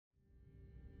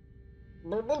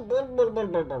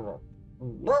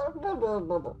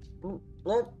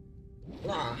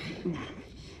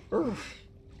Oof.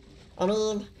 I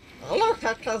mean, hello,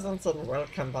 cat cousins, and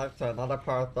welcome back to another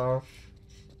part of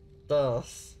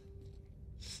this.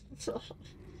 The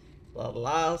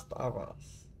Last of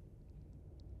Us.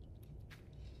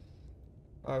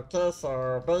 Okay,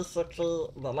 so basically,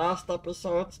 the last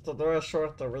episode, to do a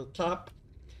short recap,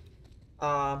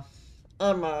 uh,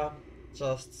 Emma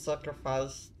just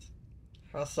sacrificed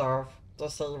herself to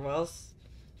save us.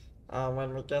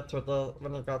 When we got to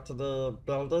the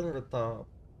building with the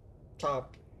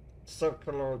top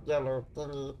circular yellow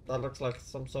thingy that looks like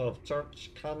some sort of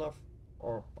church, kind of,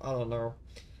 or I don't know.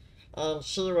 And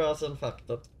she was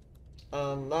infected.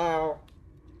 And now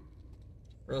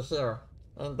we're here.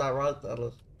 Ain't that right,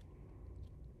 Ellie?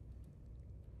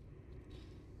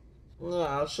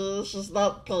 Yeah, she's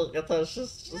not paying attention.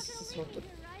 She's looking.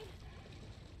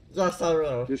 Yes, I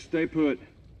will. Just stay put.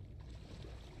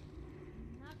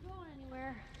 Not going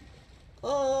anywhere.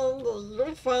 And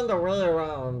you'll find a way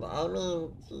around. I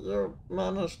mean, you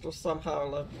managed to somehow,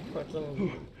 like,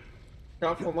 fucking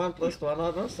go from one place to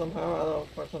another somehow. I don't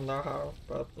fucking know how,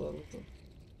 but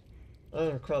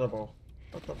incredible.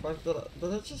 What the fuck did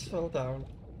it just fall down?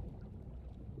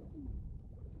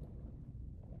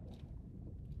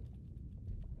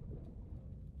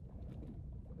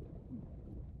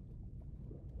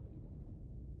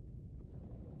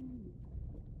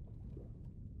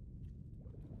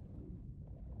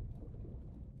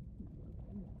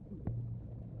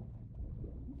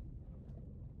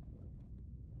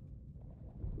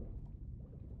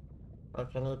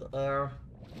 Like I need air.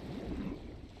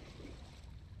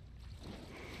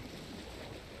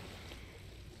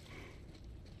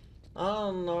 I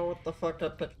don't know what the fuck I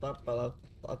picked up, but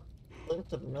I think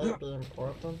it may be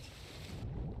important.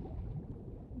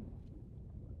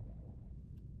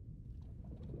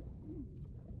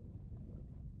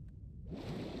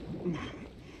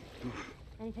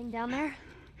 Anything down there?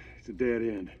 It's a dead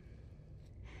end.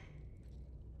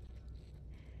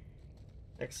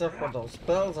 Except for those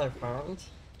bells I found.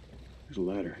 There's a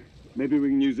ladder. Maybe we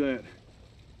can use that.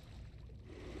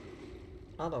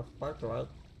 How the fuck do I...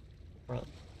 Wait.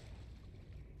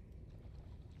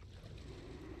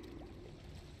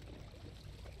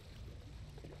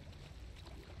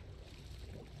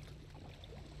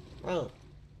 Wait.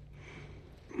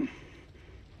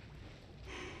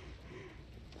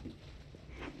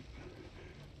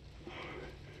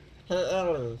 Hey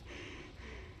Ellie.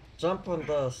 Jump on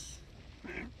this.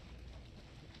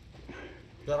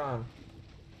 Get on.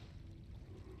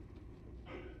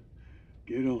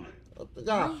 Get on.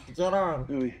 Yeah, get on.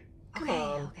 Ellie. Come Okay,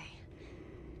 on. okay.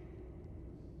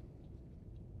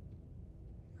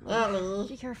 Ellie.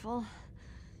 Be careful.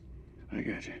 I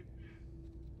got you.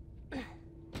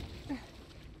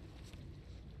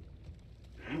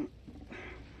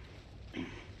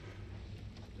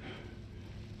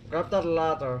 Grab that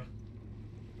ladder.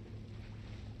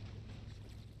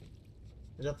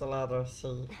 Get the ladder,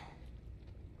 see.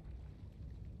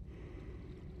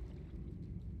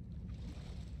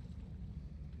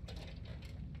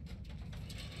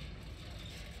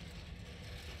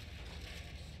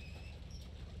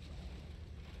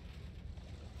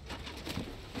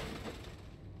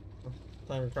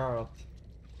 Thank God.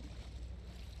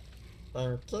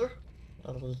 Thank you,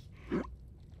 Ellie.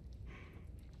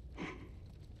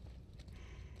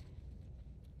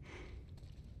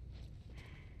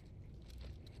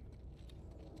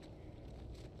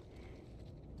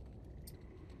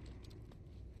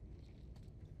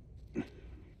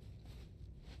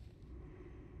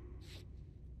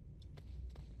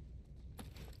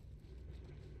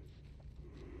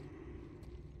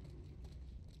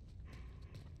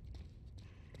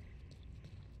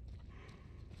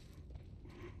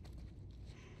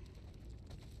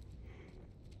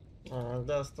 I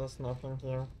guess there's nothing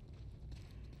here.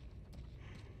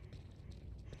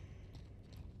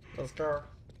 Let's go.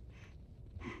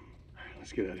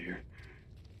 Let's get out of here.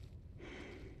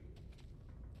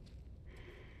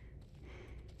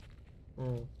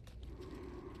 Hmm.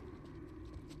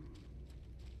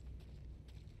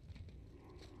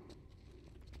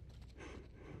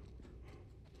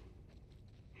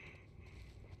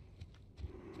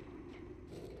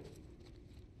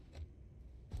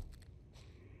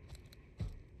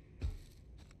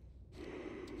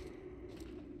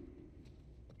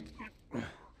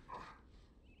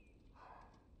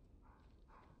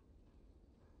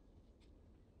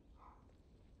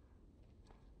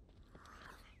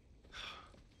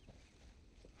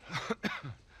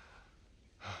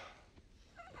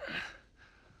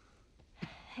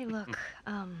 Hey, look,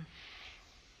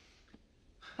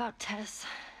 about Tess?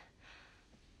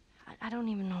 I don't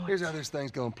even know what Here's how this thing's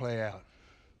gonna play out.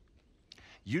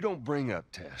 You don't bring up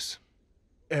Tess.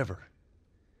 Ever.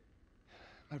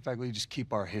 Matter of fact, we just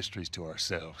keep our histories to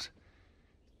ourselves.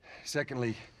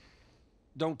 Secondly,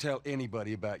 don't tell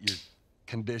anybody about your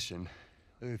condition.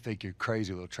 They think you're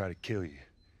crazy, they'll try to kill you.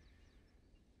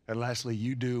 And lastly,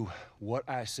 you do what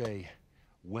I say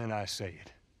when I say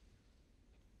it.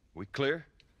 We clear?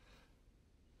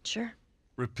 Sure.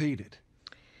 Repeat it.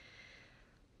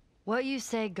 What you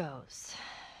say goes.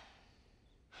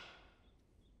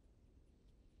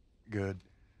 Good.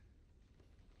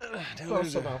 Now,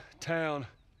 Close there's a enough. town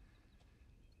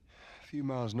a few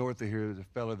miles north of here. There's a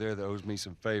fella there that owes me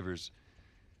some favors.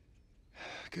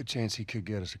 Good chance he could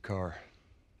get us a car.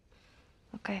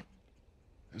 Okay.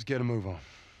 Let's get a move on.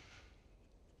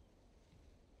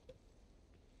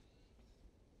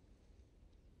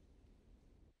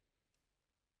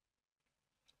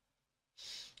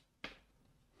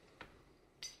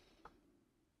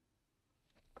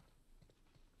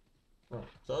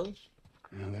 Okay.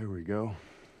 Yeah, there we go.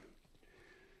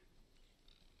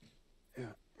 Yeah,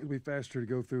 it'll be faster to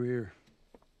go through here.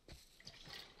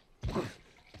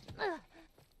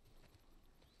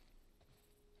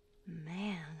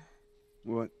 Man.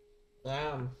 What?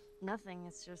 Damn. Nothing.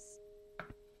 It's just...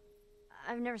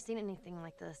 I've never seen anything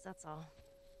like this, that's all.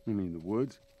 You mean the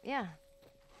woods? Yeah.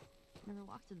 Never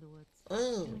walked through the woods.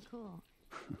 Hey. Kinda cool.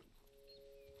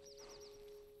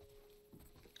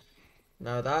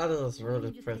 Now that is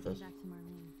really Just take me pretty. back to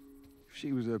Marlene. If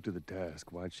she was up to the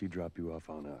task, why'd she drop you off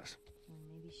on us? Well,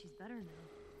 maybe she's better now.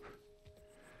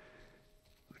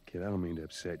 Look, kid, I don't mean to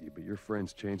upset you, but your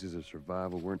friend's chances of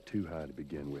survival weren't too high to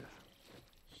begin with.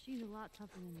 She's a lot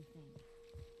tougher than you think.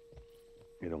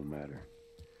 It don't matter.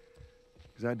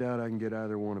 Because I doubt I can get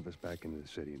either one of us back into the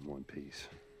city in one piece.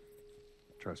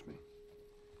 Trust me.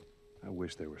 I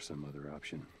wish there was some other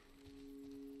option.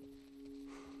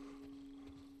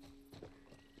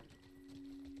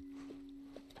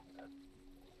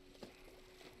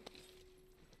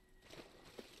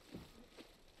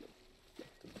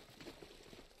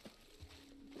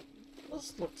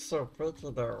 This looks so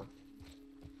pretty though.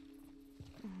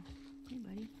 Hey,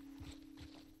 buddy.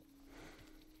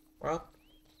 What?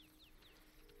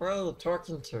 Who are you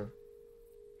talking to?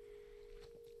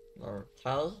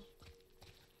 Okay.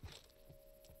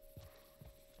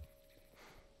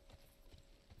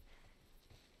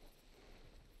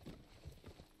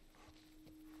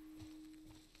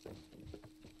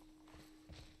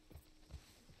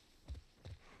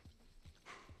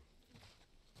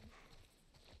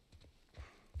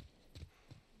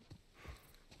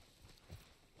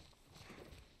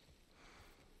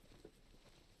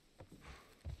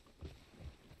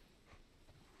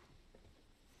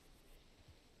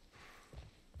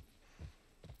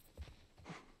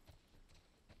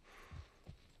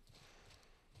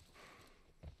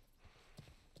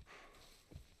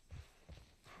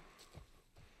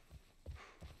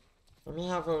 Let me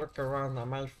have a look around. I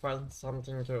might find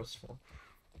something useful.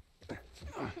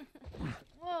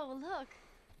 Whoa, look.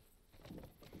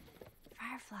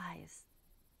 Fireflies.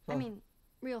 I Huh. mean,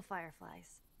 real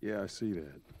fireflies. Yeah, I see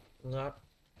that. Yep.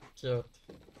 Cute.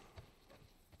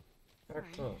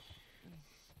 Okay.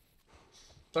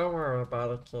 Don't worry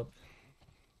about it, kid.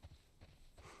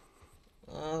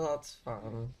 Yeah, that's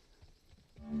fine.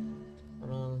 I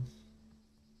mean,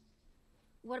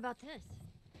 What about this?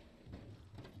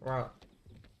 what?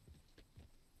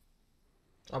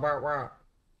 About what?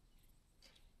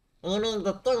 You mean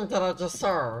the thing that I just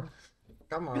saw?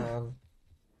 Come on.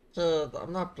 Kid,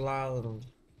 I'm not blind.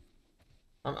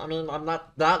 I mean, I'm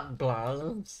not that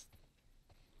blind.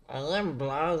 I am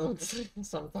blind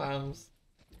sometimes.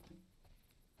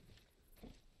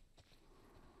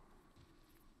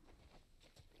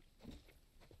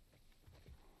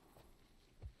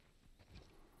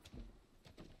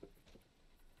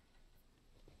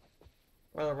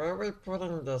 Wait, where are we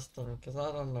putting this thing? Because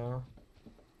I don't know.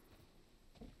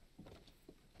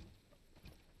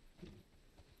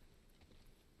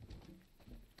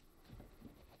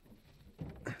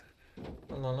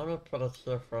 Hold on, let me put it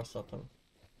here for a second.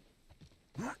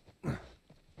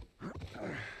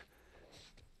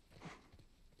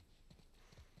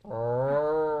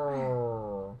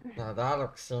 Oh, now that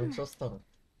looks interesting.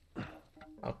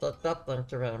 I'll take that,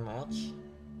 thank you very much.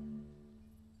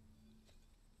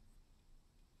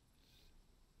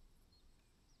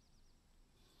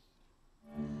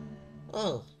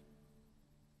 Hey.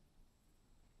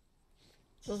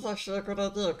 This is actually a good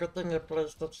idea. Good thing I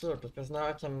placed it here, because now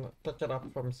I can pick it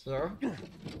up from here.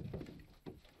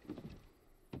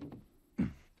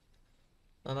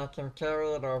 And I can carry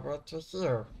it over to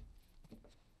here.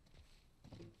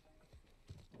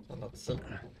 Let's see.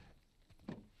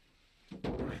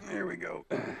 There we go.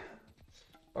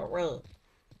 But wait,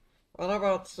 what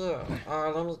about here?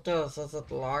 Let me guess, is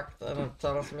it locked and it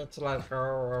tells me to like go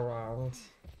around?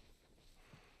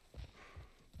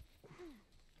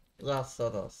 Yes,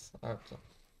 it is. Okay.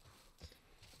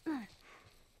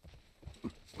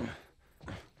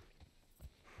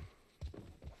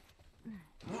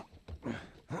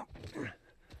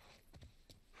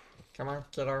 Come on,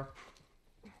 kiddo.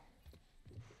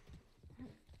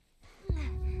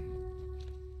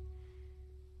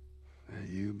 That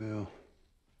you, Bill?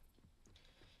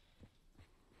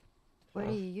 Where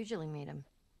do you usually meet him?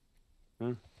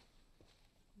 Huh?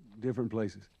 Different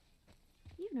places.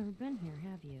 You've never been here,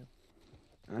 have you?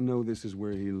 I know this is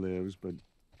where he lives, but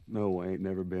no, I ain't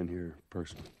never been here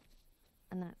personally.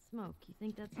 And that smoke, you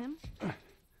think that's him?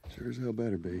 Sure as hell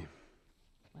better be.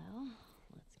 Well,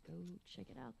 let's go check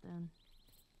it out then.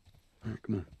 All right,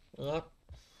 come on. Yep.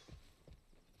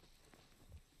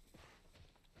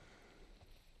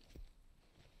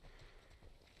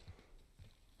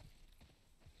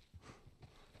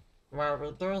 While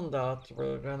we're doing that,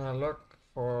 we're gonna look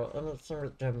for anything we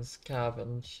can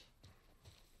scavenge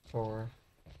for.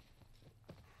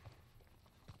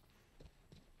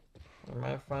 We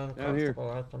might find Down here.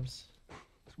 comfortable items.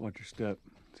 Just watch your step.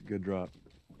 It's a good drop.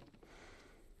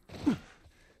 Oh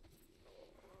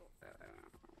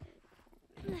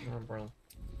boy.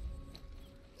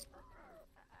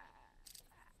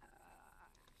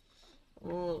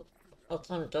 I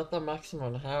can get the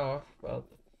maximum health, but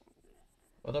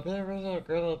would it be really a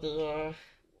good idea?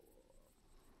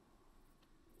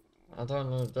 I don't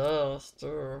need this,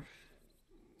 too.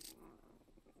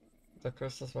 The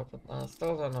Christmas weapon. I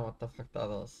still don't know what the fuck that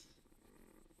is.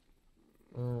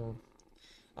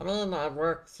 I mean, I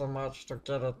worked so much to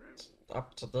get it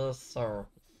up to this, so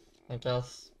I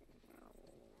guess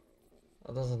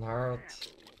it doesn't hurt.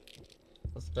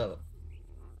 Let's get it.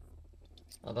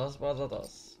 It is what it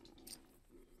is.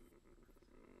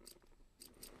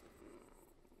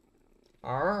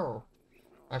 Oh,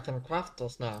 I can craft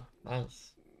this now.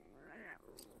 Nice.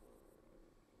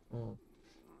 Oh,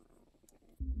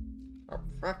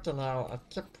 fracking hell, I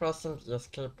keep pressing the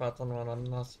escape button when I'm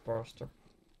not supposed to.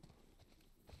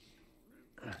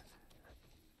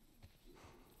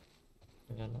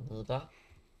 I'm gonna need that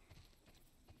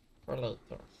for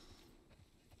later.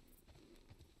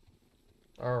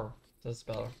 Oh, this is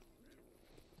better.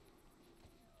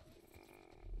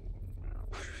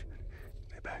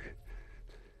 Stay back.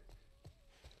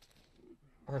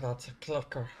 Oh, that's a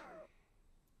clicker.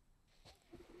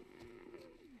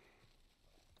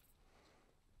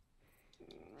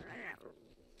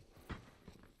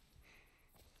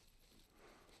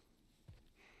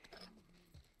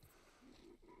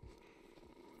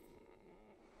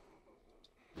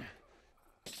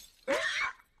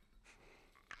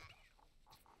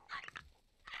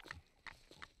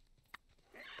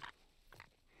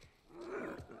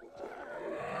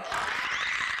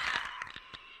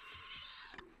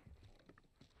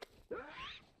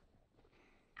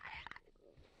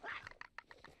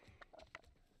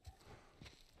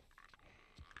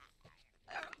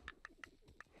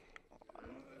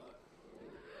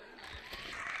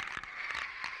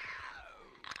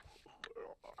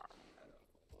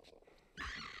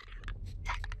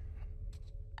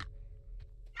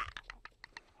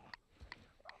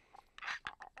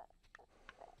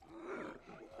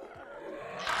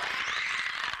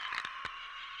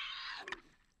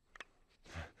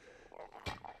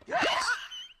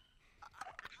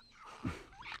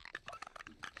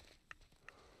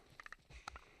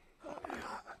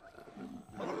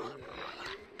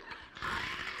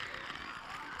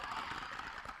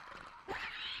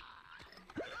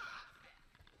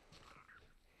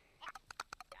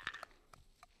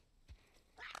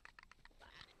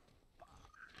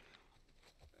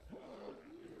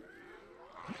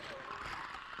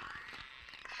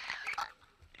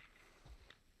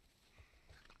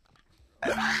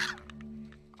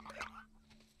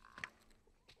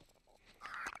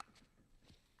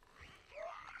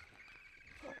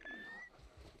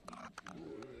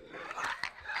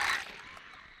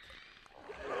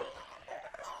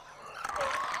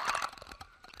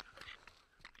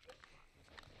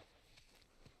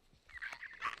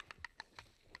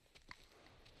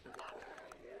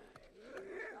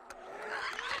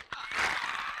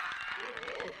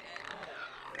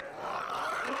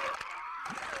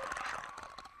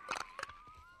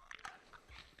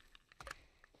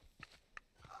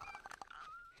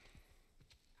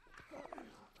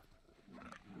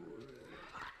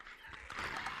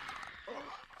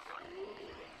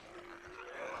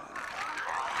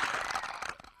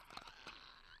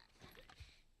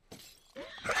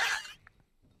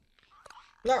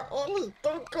 Yeah, Ellie,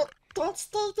 don't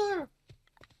stay there.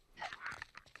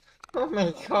 Oh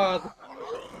my god.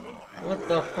 What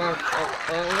the fuck,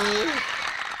 Ellie?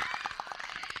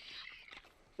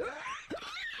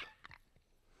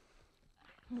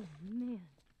 Oh, man.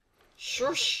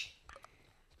 Shush.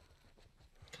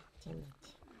 God damn it.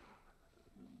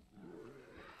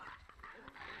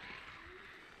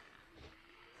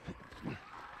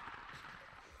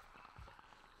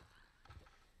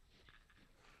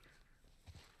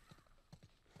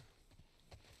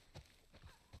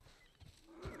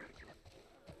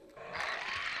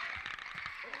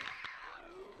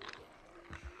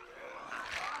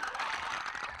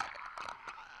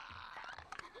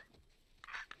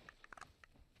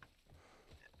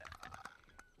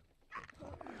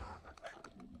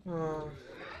 Hmm.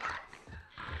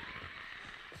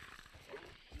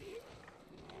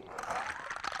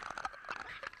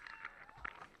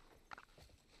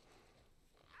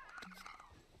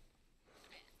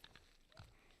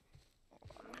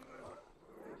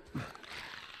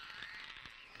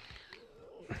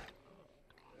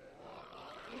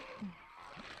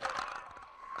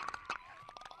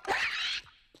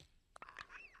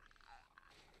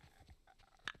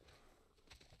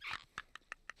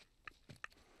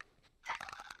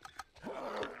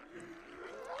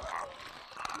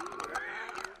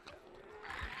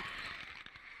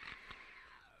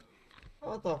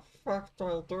 How the fuck do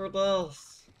I do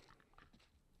this?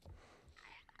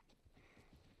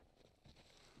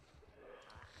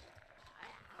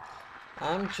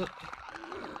 I'm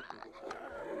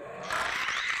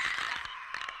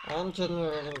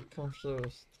genuinely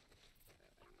confused.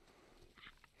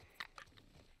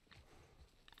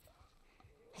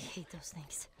 I hate those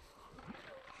things.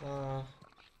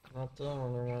 Not the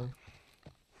only one.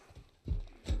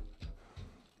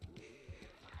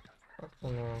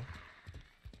 Fucking hell.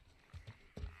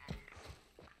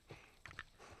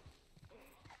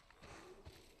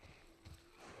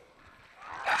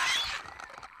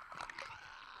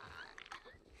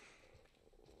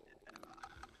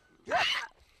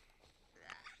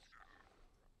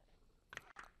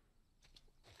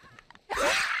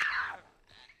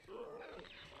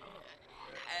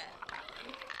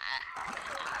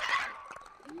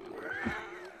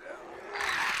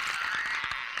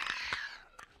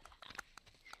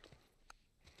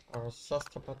 I was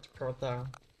just about to go down.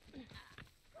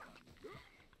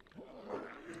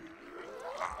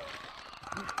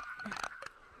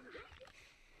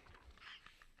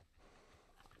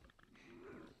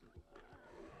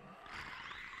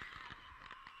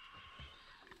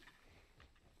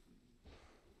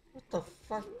 What the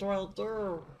fuck do I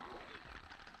do?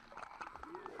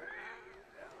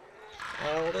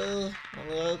 Ellie,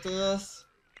 any ideas?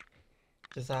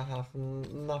 Because I have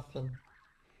nothing.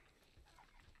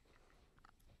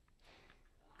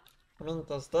 I mean,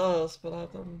 there's this, but I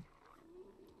don't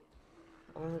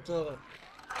get it.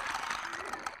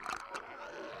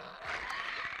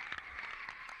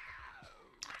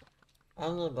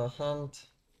 I need a hint.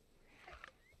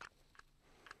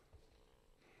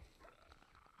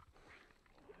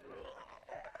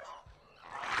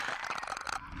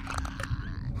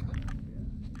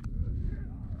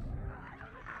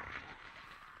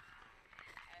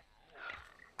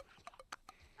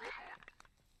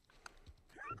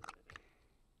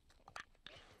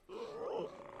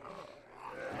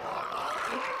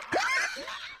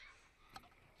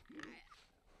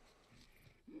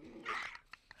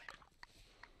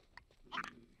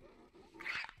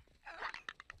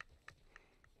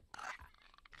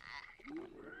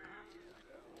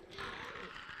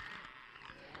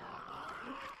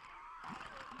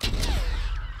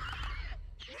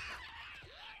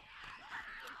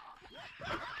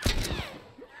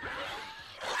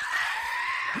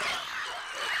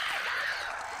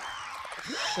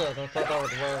 Shit, I thought that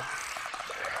would work.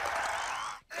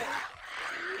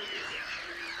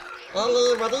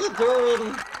 Ellie, what are you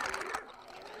doing?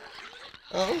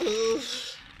 Ellie!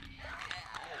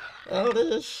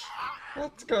 Ellie!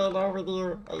 What's going on with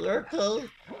you? Are you okay?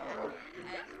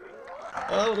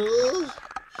 Ellie!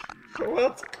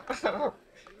 What's going on?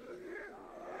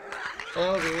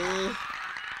 Ellie!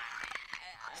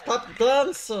 Stop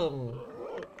dancing!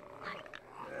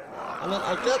 I mean,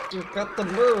 I get you got the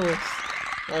moves.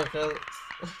 Like a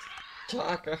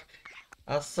chaka,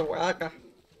 a swagger.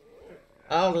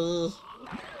 Ellie!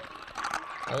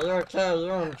 Are you okay? Are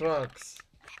you on drugs?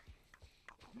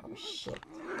 Oh shit.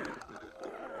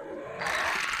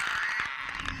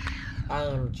 I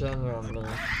am genuinely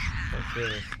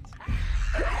confused.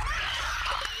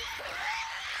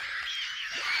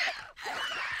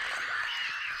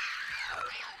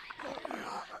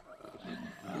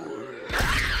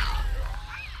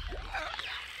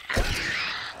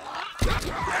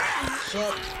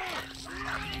 shit!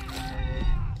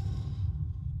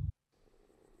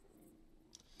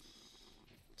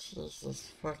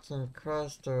 Jesus fucking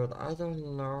Christ, dude. I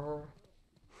don't know.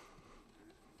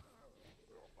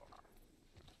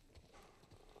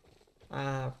 I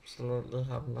absolutely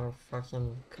have no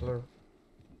fucking clue.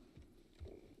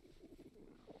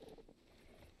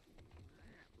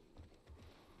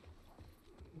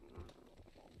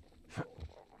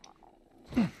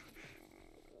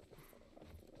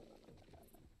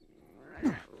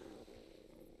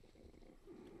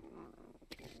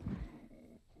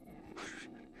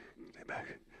 Stay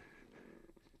back.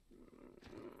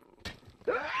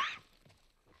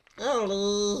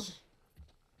 Ellie!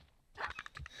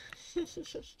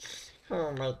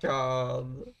 Oh my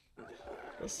god.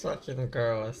 This fucking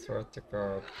girl, I swear to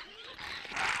God.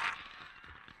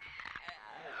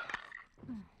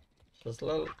 She's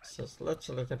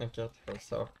literally gonna get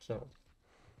herself killed.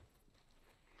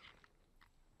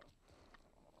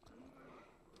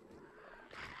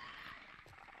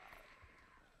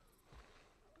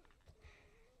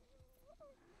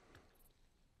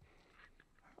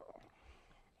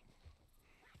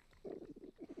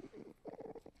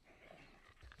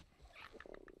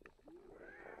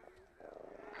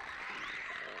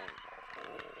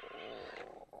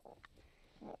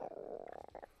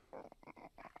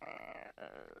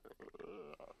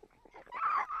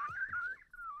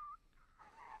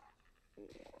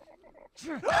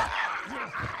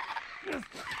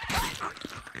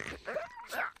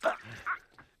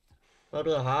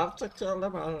 Maybe I have to kill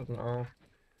them? I don't know.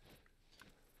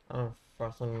 I don't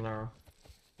fucking know.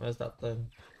 Where's that thing?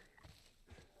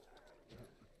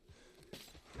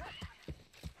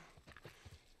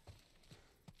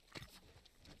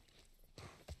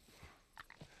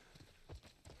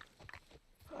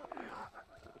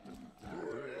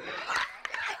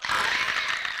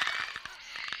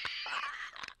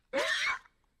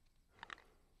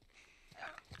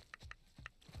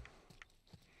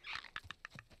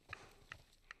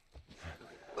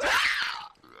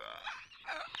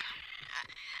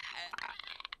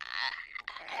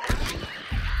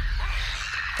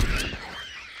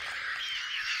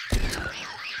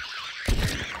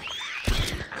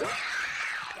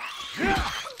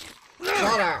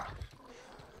 Shut up!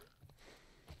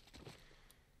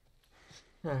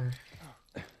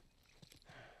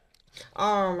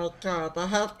 Oh my god, I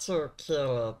had to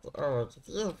kill it. Oh,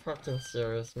 you're fucking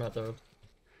serious, my dude.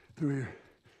 Through here.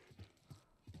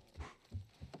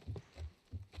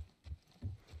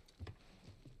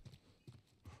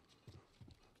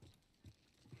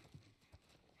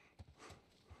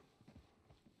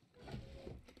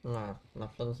 No,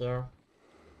 nothing here.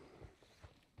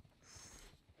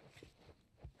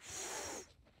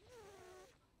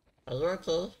 Are you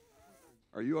okay?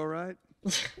 Are you all right?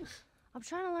 I'm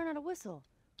trying to learn how to whistle.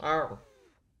 Oh.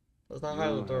 Is that You how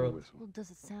don't you know do how to it? whistle. Well,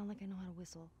 does it sound like I know how to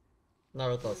whistle?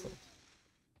 No, it doesn't.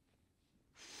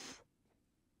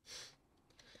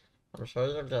 I'm sure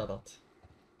you'll get it.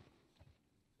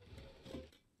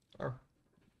 Oh.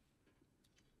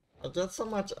 I get so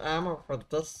much ammo for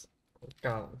this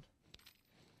gun.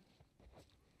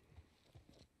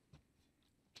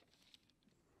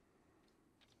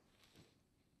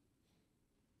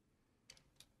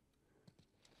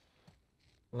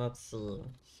 Let's see.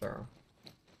 Sure.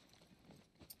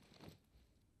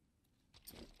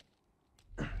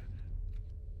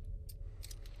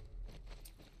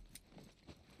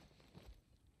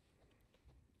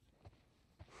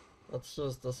 Let's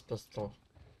use this pistol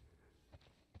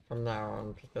from now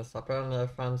on, because apparently I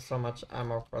found so much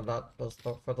ammo for that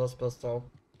pistol, for this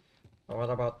pistol. But what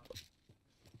about...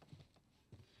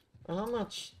 How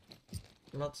much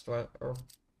do I... Oh.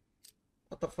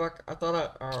 What the fuck? I thought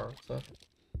I... Oh, okay.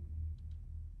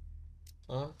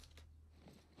 Huh?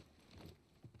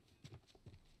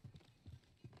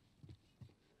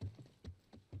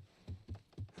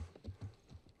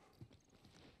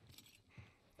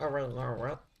 Oh wait, no,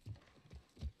 what?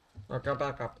 Oh, go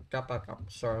back up,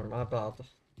 sorry, my bad.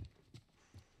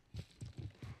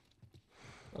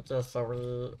 Okay, so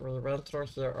we went through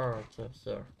here, oh, okay,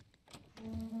 here.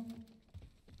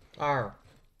 Oh,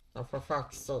 oh for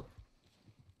fuck's sake.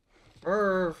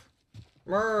 Move!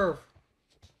 Move!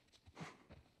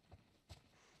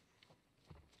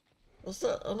 Is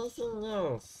there anything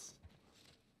else?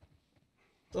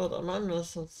 Dude, am I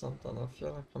missing something? I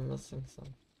feel like I'm missing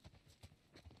something.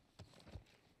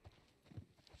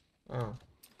 Oh.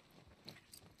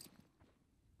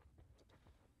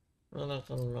 I mean, I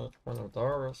can make one of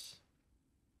those.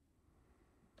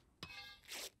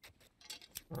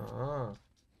 Ah.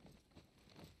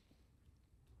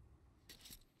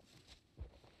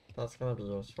 That's gonna be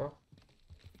useful.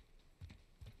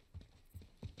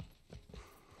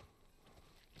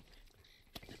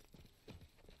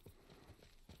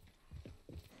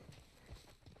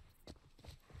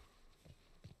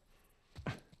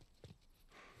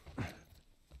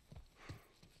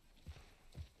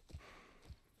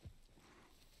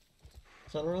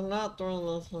 Can we not do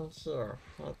anything here?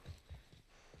 What?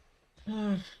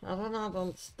 I don't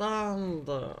understand.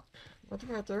 What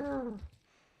do I do?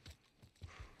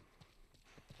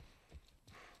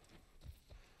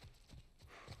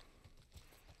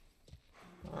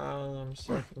 I am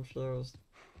so confused.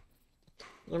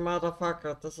 You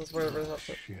motherfucker, this is where we have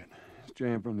to... Shit. It's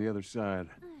jammed from the other side.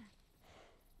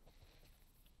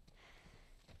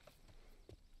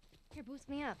 Here, boost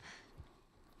me up.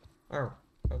 Oh,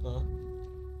 okay.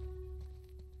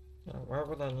 Yeah, why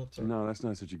would I need to? No, that's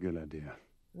not such a good idea.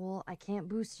 Well, I can't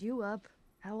boost you up.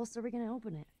 How else are we gonna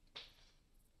open it?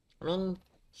 I mean,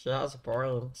 she has a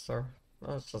point, so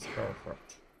let's just go for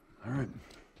it. All right.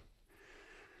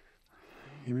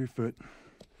 Give me your foot.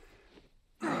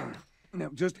 Now,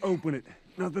 just open it.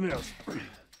 Nothing else.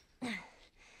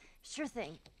 Sure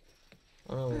thing.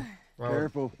 Oh, well,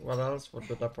 Careful. what else would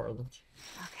be the point?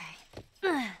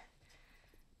 Okay.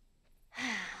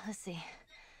 Let's see.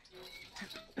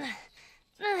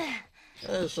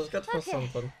 Hey, she's good for Okay.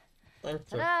 something. Thank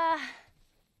you. Ta-da!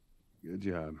 Good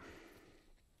job.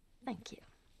 Thank you.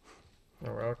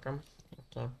 You're welcome.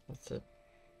 Okay, let's see.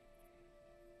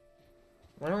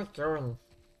 Where are we going?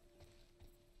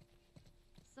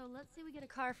 So let's say we get a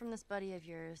car from this buddy of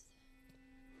yours.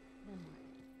 Then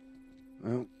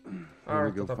Well, Oh, here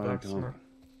we to go the find Tom. blacksmith.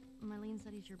 what? Marlene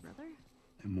said he's your brother?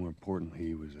 And more importantly,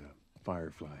 he was a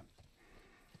firefly.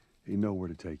 He'd know where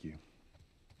to take you.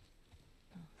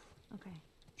 Okay.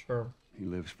 True. He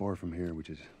lives far from here, which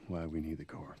is why we need the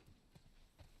car.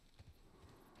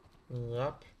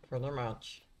 Yep, pretty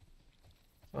much.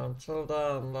 Until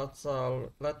then, let's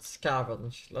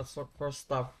scavenge. Let's look for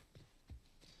stuff.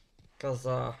 Cause,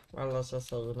 well, let's just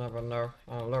say you never know.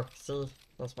 Look, see?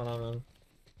 That's what I mean.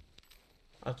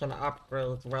 I can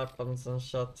upgrade weapons and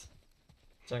shit,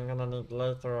 which I'm gonna need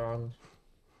later on.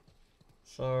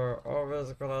 So, always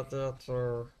a good idea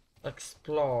to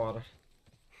explore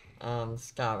and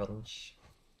scavenge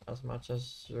as much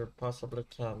as you possibly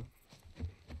can.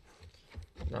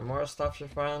 The more stuff you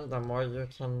find, the more you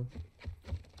can...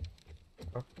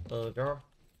 Oh, there you go.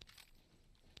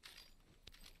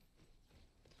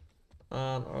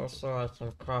 And also I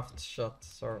can craft shit,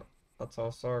 so that's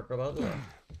also a good idea.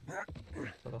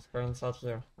 So let's go inside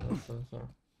here. What's in here?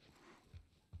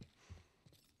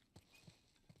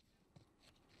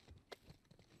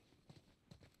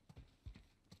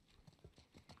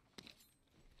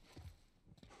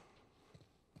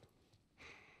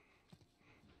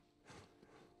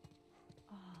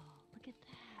 Oh, look at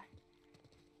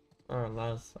that. Oh,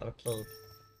 nice. Arcade.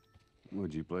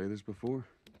 Would you play this before?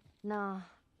 No.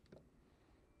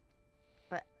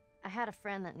 But I had a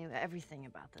friend that knew everything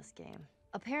about this game.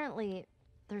 Apparently,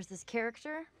 there's this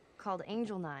character called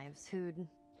Angel Knives who'd...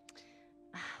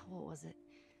 what was it?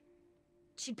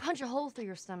 She'd punch a hole through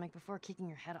your stomach before kicking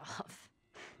your head off.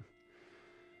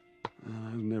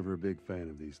 I was never a big fan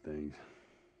of these things.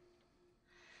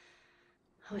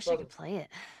 I wish I could play it.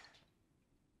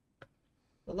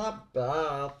 They're not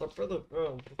bad. They're pretty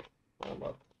good.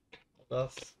 But I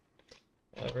guess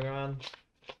everyone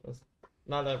is...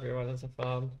 Not everyone is a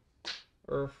fan.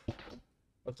 Oof.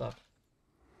 What's up?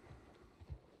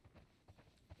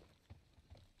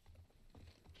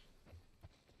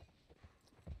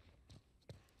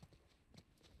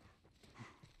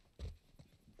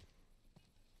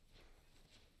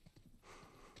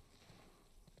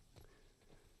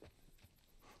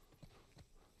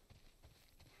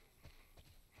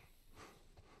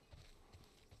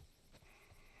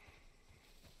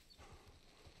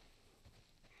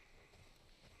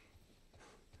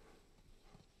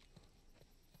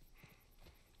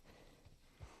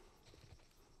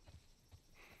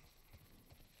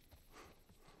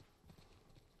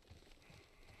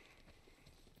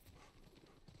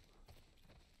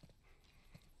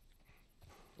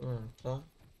 Okay.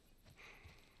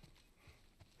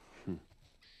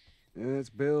 Yeah, it's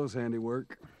Bill's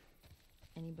handiwork.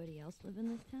 Anybody else live in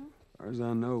this town? As far as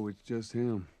I know, it's just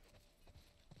him.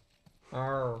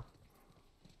 Oh.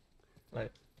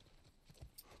 Like...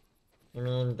 You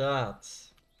mean that?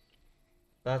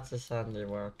 That's his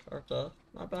handiwork. Okay,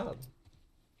 not bad.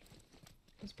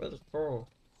 That's pretty cool.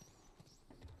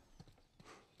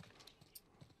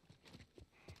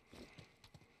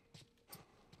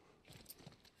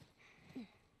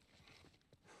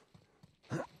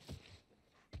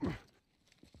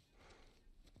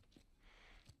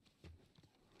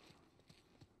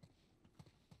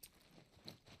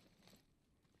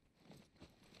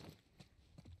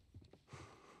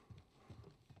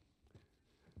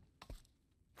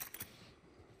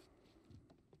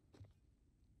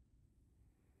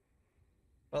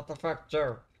 What the fuck,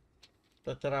 Joe?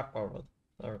 Pick it up over.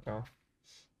 There we go.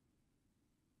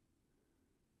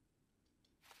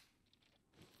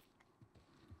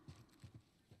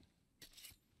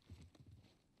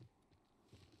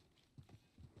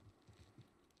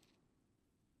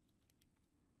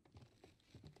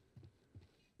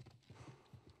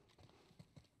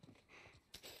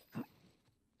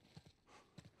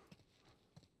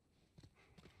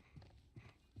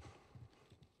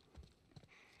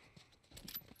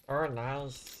 Oh,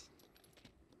 nice.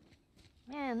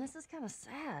 Man, this is kind of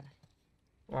sad.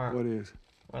 What is?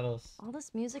 What is? All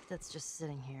this music that's just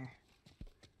sitting here.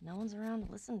 No one's around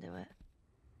to listen to it.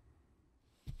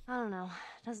 I don't know.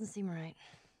 Doesn't seem right.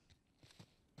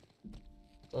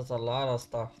 There's a lot of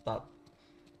stuff that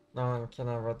no one can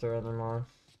ever do anymore.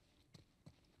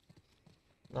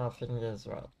 Nothing is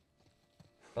right.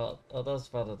 But it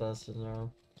is what it is, you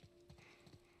know.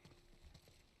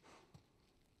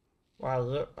 Why,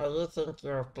 you think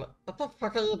you're what the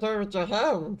fuck are you doing with your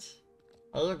hand?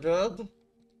 Are you good?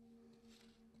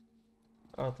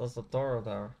 Oh, there's a door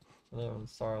there. I didn't even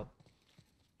saw it.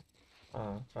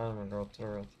 Oh, I can't even go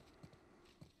through it.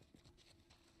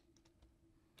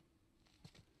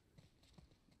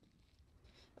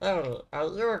 Hey, are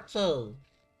you okay?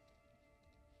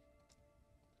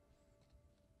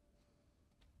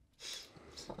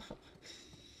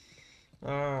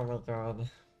 Oh my god.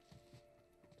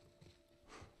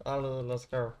 Ellie, let's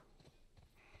go.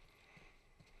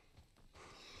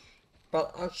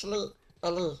 But actually,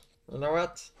 Ellie, you know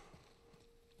what?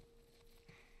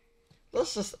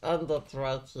 Let's just end it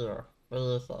right here. What do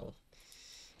you say?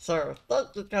 So,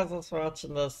 thank you guys for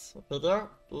watching this video.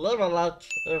 Leave a like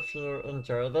if you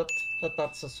enjoyed it. Hit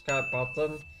that subscribe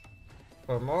button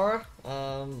for more.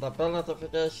 And the bell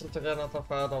notification to get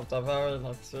notified of the very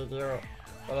next video.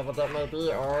 Whatever that may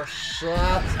be. Oh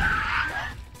shit!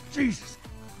 Jesus!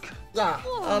 Yeah,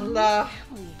 Whoa, and Ellie.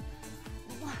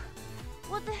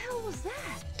 What the hell was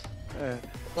that? That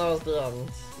that was the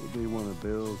end. would be one of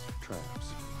Bill's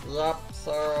traps. Yep,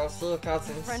 so see you guys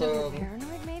Friend of your soon.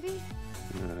 paranoid, maybe?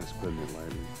 Yeah, that's putting it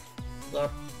lightly.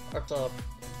 Yep, okay.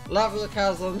 Love you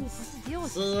cousins. What's the deal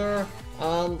with See you,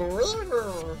 and we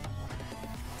will.